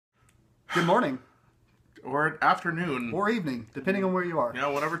Good morning. Or afternoon. Or evening, depending on where you are. Yeah,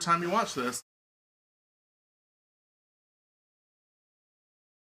 whatever time you watch this.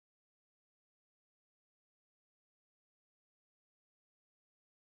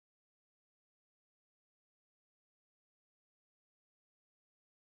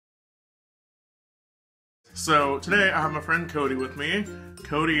 So today I have my friend Cody with me.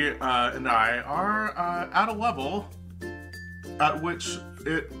 Cody and I are at a level at which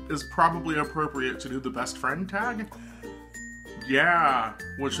it is probably appropriate to do the best friend tag. Yeah,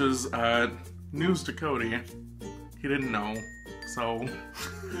 which is news to Cody. He didn't know. So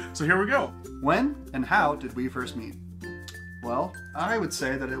here we go. When and how did we first meet? Well, I would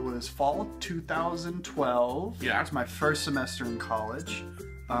say that it was fall 2012. Yeah. It's my first semester in college.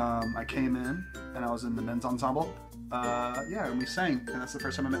 I came in and I was in the men's ensemble. Yeah, and we sang. And that's the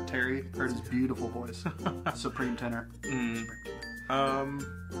first time I met Terry. Heard his beautiful voice. Supreme tenor.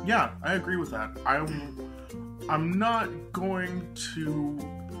 Yeah, I agree with that. I'm not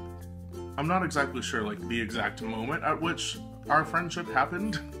exactly sure like the exact moment at which our friendship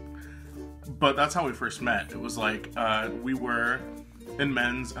happened, but that's how we first met. It was like we were in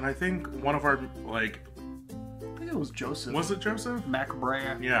men's, and I think one of our I think it was Joseph. Was it Joseph?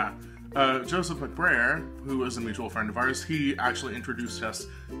 McBrayer. Yeah. Joseph McBrayer, who is a mutual friend of ours, he actually introduced us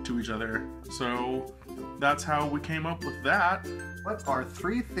to each other. So that's how we came up with that. What are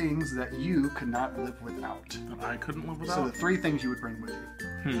 3 things that you could not live without? That I couldn't live without? So the 3 things you would bring with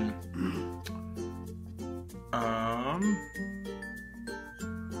you.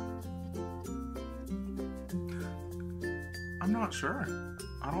 I'm not sure.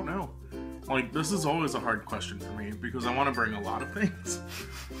 I don't know. Like, this is always a hard question for me because I want to bring a lot of things.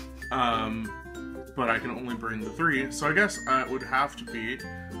 But I can only bring the 3. So I guess it would have to be,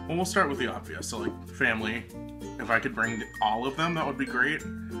 well, we'll start with the obvious. So like family. If I could bring all of them, that would be great.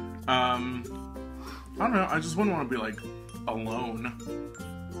 I don't know. I just wouldn't want to be like alone.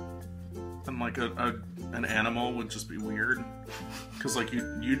 And like an animal would just be weird. Because like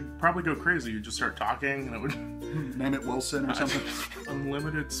you'd probably go crazy. You'd just start talking and it would... Name it Wilson or something.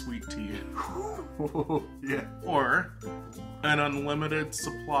 Unlimited sweet tea. Yeah. Or an unlimited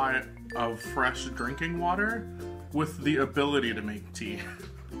supply of fresh drinking water with the ability to make tea.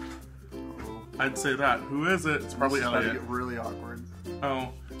 I'd say that. Who is it? It's probably Elliot. It's about to get really awkward.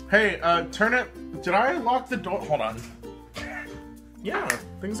 Oh. Hey, turn it... Did I lock the door? Hold on. Yeah,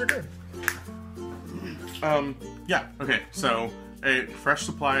 things are good. Yeah, okay, so a fresh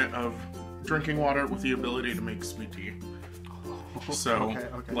supply of drinking water with the ability to make sweet tea. So,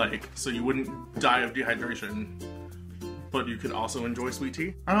 okay. So you wouldn't die of dehydration, but you could also enjoy sweet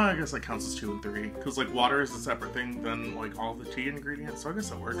tea. I guess that counts as 2 and 3, because like water is a separate thing than like all the tea ingredients, so I guess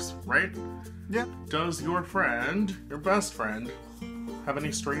that works, right? Yeah. Does your friend, your best friend, have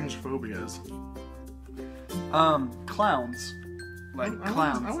any strange phobias? Clowns. Like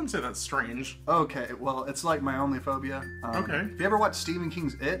clowns. I wouldn't say that's strange. Okay, well, it's like my only phobia. Okay. If you ever watch Stephen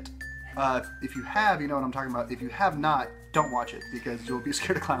King's It, if you have, you know what I'm talking about. If you have not, don't watch it because you'll be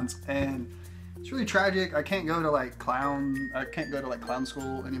scared of clowns. And it's really tragic. I can't go to clown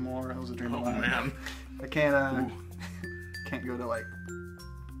school anymore. That was a dream of mine. Oh man. I can't can't go to like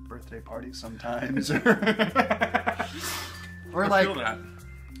birthday parties sometimes. Or like, feel that.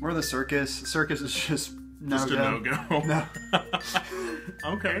 Or the circus. Circus is just a no-go. No.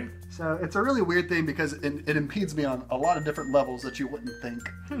 Okay. So it's a really weird thing because it impedes me on a lot of different levels that you wouldn't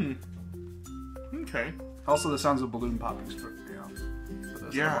think. Okay. Also, the sounds of balloon popping, for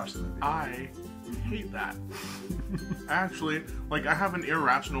those yeah, that watch the movie. I hate that. Actually, like I have an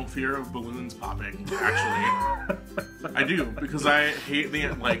irrational fear of balloons popping. Actually, I do because I hate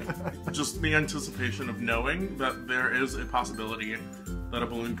just the anticipation of knowing that there is a possibility that a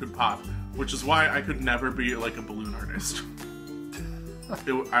balloon could pop. Which is why I could never be like a balloon artist.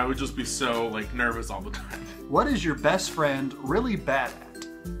 I would just be so like nervous all the time. What is your best friend really bad at?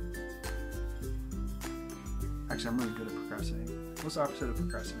 Actually, I'm really good at procrastinating. What's the opposite of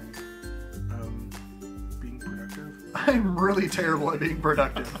procrastinating? Being productive. I'm really terrible at being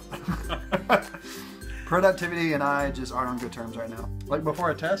productive. Productivity and I just aren't on good terms right now. Like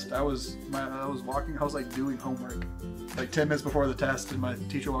before a test, I was like doing homework. Like 10 minutes before the test, and my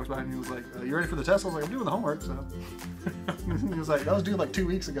teacher walks by and he was like, "You ready for the test?" I was like, "I'm doing the homework." So he was like, "That was due like 2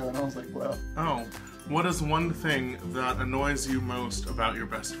 weeks ago," and I was like, "Well." Oh, what is one thing that annoys you most about your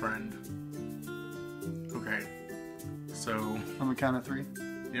best friend? Okay, so on the count of 3.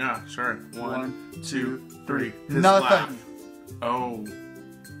 Yeah, sure. 1, 2, 3. His Nothing. Laugh. Oh.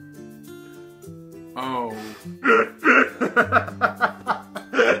 Oh.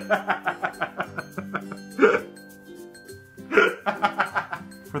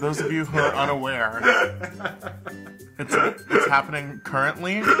 For those of you who are unaware, it's happening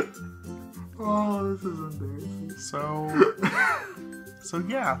currently. Oh, this is embarrassing. So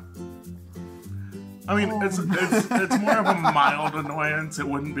yeah. I mean, it's more of a mild annoyance. It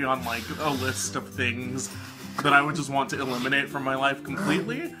wouldn't be on like a list of things that I would just want to eliminate from my life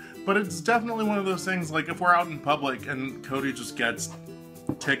completely. But it's definitely one of those things, like if we're out in public and Cody just gets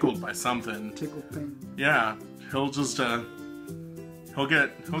tickled by something. Tickle pink. Yeah, he'll just he'll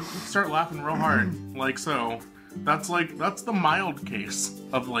start laughing real hard, like so. That's the mild case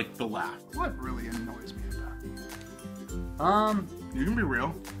of like the laugh. What really annoys me about you? You can be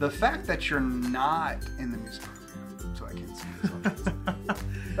real. The fact that you're not in the music program, so I can't see this.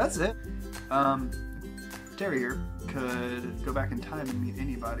 That's it. Terry here could go back in time and meet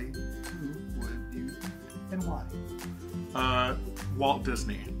anybody. Who would you and why? Walt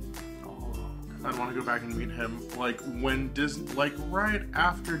Disney. Oh, I'd want to go back and meet him, like when right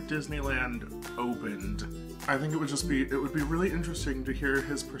after Disneyland opened. I think it would be really interesting to hear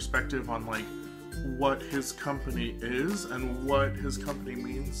his perspective on like what his company is and what his company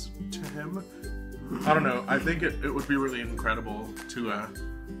means to him. I don't know. I think it would be really incredible to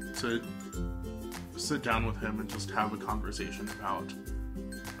sit down with him and just have a conversation about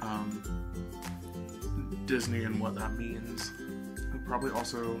Disney and what that means. And probably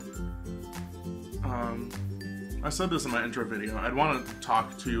also, I said this in my intro video, I'd want to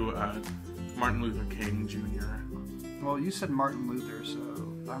talk to Martin Luther King Jr. Well, you said Martin Luther, so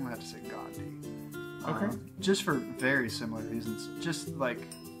I'm gonna have to say Gandhi. Okay. Just for very similar reasons. Just like,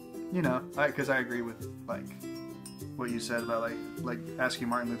 you know, because I agree with like what you said about like asking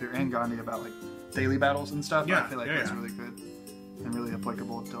Martin Luther and Gandhi about like daily battles and stuff. Yeah, I feel like that's really good and really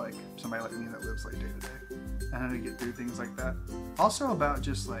applicable to like somebody like me that lives like day to day and how to get through things like that. Also about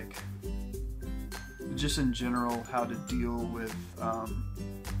just like, just in general, how to deal with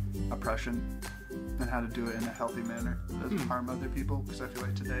oppression and how to do it in a healthy manner that doesn't harm other people. Because I feel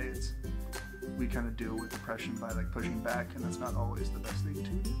like today we kind of deal with oppression by like pushing back, and that's not always the best thing to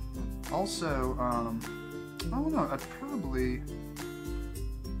do. Also, I don't know, I'd probably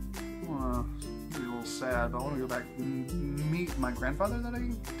want to be a little sad, but I want to go back and meet my grandfather that I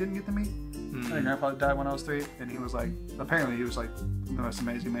didn't get to meet. My grandfather died when I was 3, and he was like, apparently he was like the most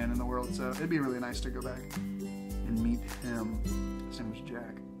amazing man in the world, so it'd be really nice to go back and meet him. His name was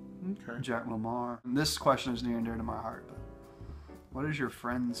Jack. Okay. Jack Lamar. And this question is near and dear to my heart, but what is your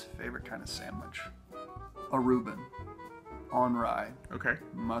friend's favorite kind of sandwich? A Reuben. On rye. Okay.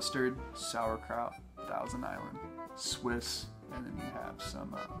 Mustard, sauerkraut, Thousand Island, Swiss, and then you have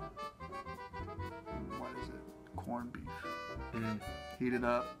some, what is it? Corned beef. Heated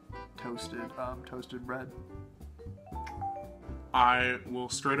up, toasted bread. I will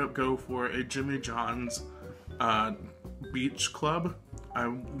straight up go for a Jimmy John's Beach Club. I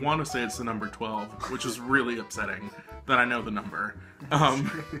want to say it's the number 12, which is really upsetting that I know the number.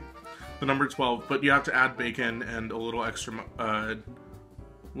 The number 12, but you have to add bacon and a little extra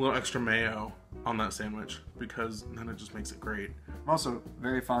mayo on that sandwich, because then it just makes it great. I'm also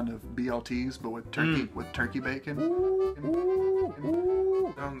very fond of BLTs, but with turkey bacon.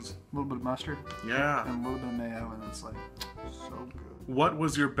 Sounds... A little bit of mustard. Yeah. And a little bit of mayo, and it's like so good. What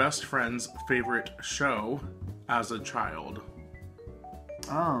was your best friend's favorite show as a child?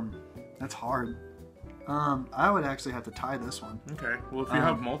 That's hard. I would actually have to tie this one. Okay. Well, if you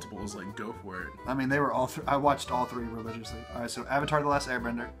have multiples, like, go for it. I mean, they were all I watched all 3 religiously. All right, so Avatar: The Last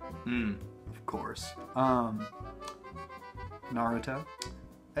Airbender. Of course. Naruto.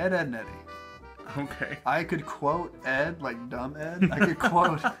 Ed, Edd n Eddy. Okay. I could quote Ed, like dumb Ed. I could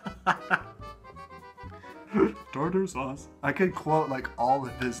quote tartar sauce. I could quote like all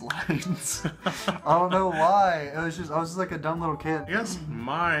of his lines. I don't know why. I was just like a dumb little kid. I guess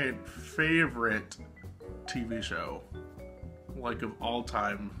my favorite TV show, like of all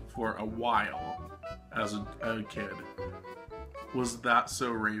time for a while as a kid, was That's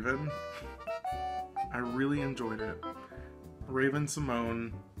So Raven. I really enjoyed it. Raven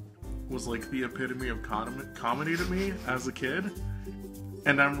Simone was like the epitome of comedy to me as a kid.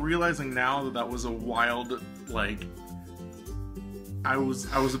 And I'm realizing now that was a wild, like, I was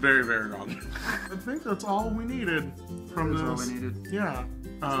very, very wrong. I think that's all we needed from this. That's all we needed. Yeah.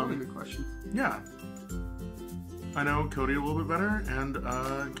 That's a really good question. Yeah. I know Cody a little bit better, and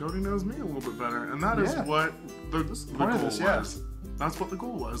Cody knows me a little bit better. And that is what the goal was. Yeah. That's what the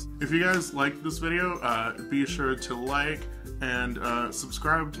goal was. If you guys liked this video, be sure to like and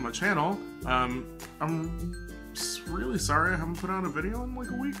subscribe to my channel. I'm really sorry I haven't put out a video in like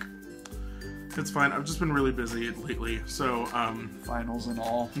a week. It's fine. I've just been really busy lately, so Finals and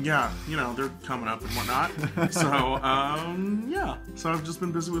all. yeah, you know, they're coming up and whatnot. So yeah, so I've just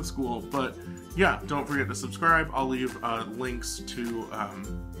been busy with school, but yeah, don't forget to subscribe. I'll leave links to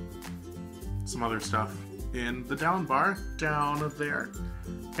some other stuff in the down bar down there,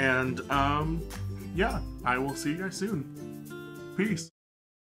 and yeah, I will see you guys soon. Peace.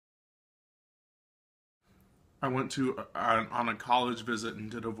 I went to on a college visit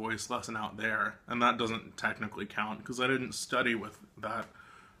and did a voice lesson out there, and that doesn't technically count because I didn't study with the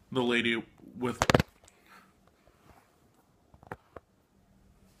lady with.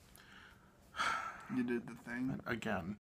 You did the thing Again.